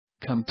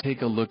come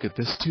take a look at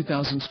this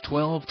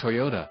 2012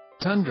 Toyota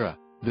Tundra.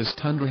 This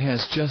Tundra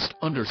has just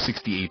under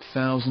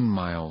 68,000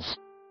 miles.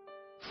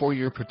 For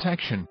your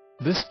protection,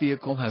 this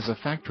vehicle has a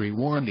factory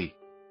warranty.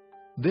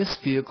 This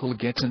vehicle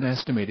gets an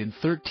estimated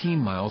 13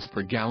 miles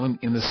per gallon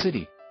in the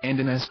city, and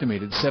an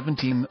estimated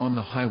 17 on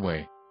the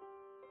highway.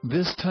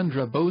 This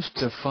Tundra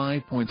boasts a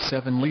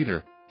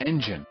 5.7-liter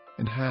engine,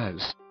 and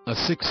has a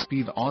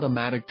 6-speed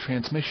automatic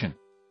transmission.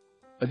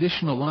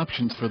 Additional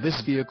options for this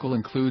vehicle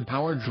include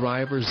power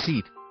driver's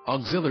seat,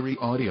 auxiliary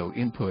audio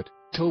input,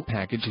 tow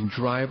package and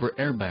driver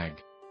airbag.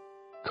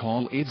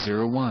 Call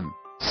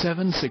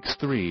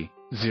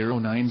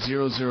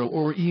 801-763-0900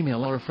 or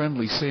email our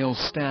friendly sales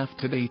staff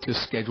today to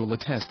schedule a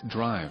test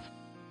drive.